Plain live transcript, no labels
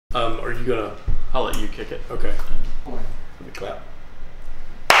Are you gonna? I'll let you kick it. Okay. Let me clap.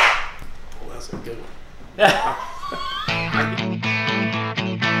 Oh, that's a good one.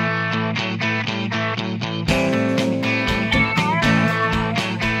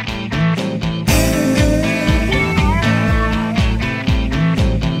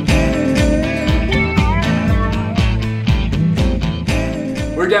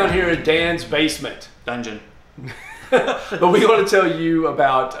 We're down here at Dan's basement. Dungeon. But we want to tell you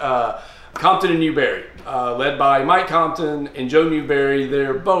about Compton and Newberry, led by Mike Compton and Joe Newberry.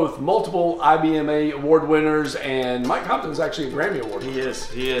 They're both multiple IBMA award winners, and Mike Compton is actually a Grammy Award winner.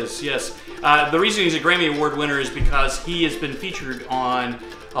 He is, yes. The reason he's a Grammy Award winner is because he has been featured on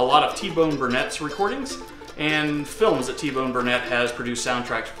a lot of T-Bone Burnett's recordings and films that T-Bone Burnett has produced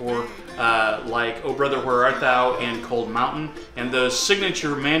soundtracks for, like Oh Brother Where Art Thou and Cold Mountain. And those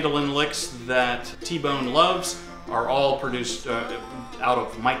signature mandolin licks that T-Bone loves are all produced out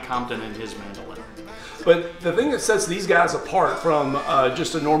of Mike Compton and his mandolin. But the thing that sets these guys apart from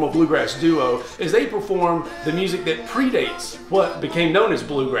just a normal bluegrass duo is they perform the music that predates what became known as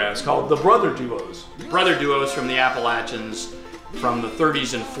bluegrass, called the brother duos. Brother duos from the Appalachians, from the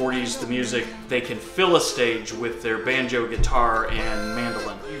 30s and 40s, the music, they can fill a stage with their banjo, guitar, and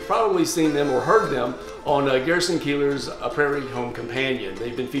mandolin. You've probably seen them or heard them on Garrison Keillor's A Prairie Home Companion.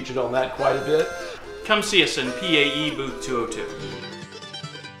 They've been featured on that quite a bit. Come see us in PAE booth 202.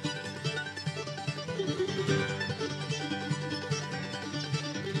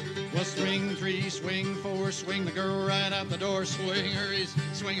 Well, swing 3, swing 4, swing the girl right out the door. Swing her east,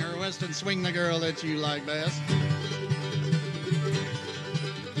 swing her west, and swing the girl that you like best.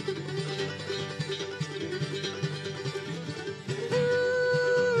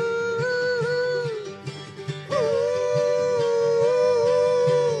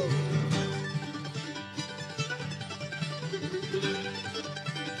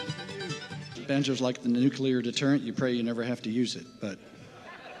 Banjo's like the nuclear deterrent. You pray you never have to use it, but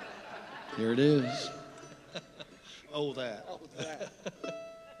here it is. Oh, that.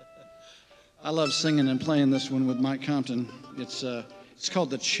 I love singing and playing this one with Mike Compton. It's called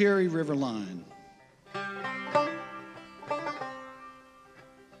the Cherry River Line.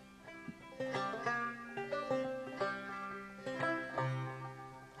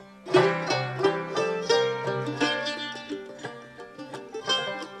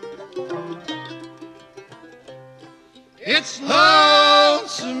 It's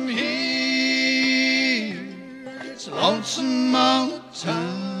lonesome here, it's lonesome all the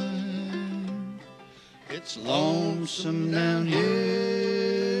time. It's lonesome down here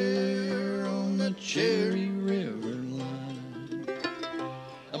on the Cherry River Line.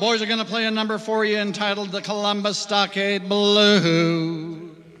 The boys are going to play a number for you entitled The Columbus Stockade Blues.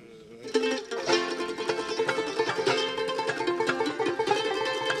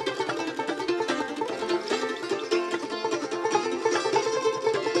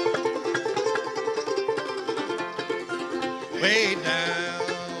 Way down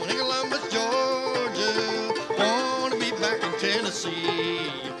in Columbus, Georgia, wanna be back in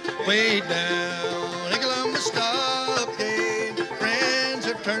Tennessee. Way down in Columbus, Stockade, friends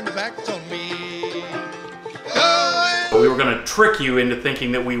have turned their backs on me. We were going to trick you into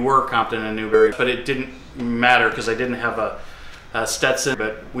thinking that we were Compton and Newberry, but it didn't matter because I didn't have a Stetson,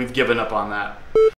 but we've given up on that.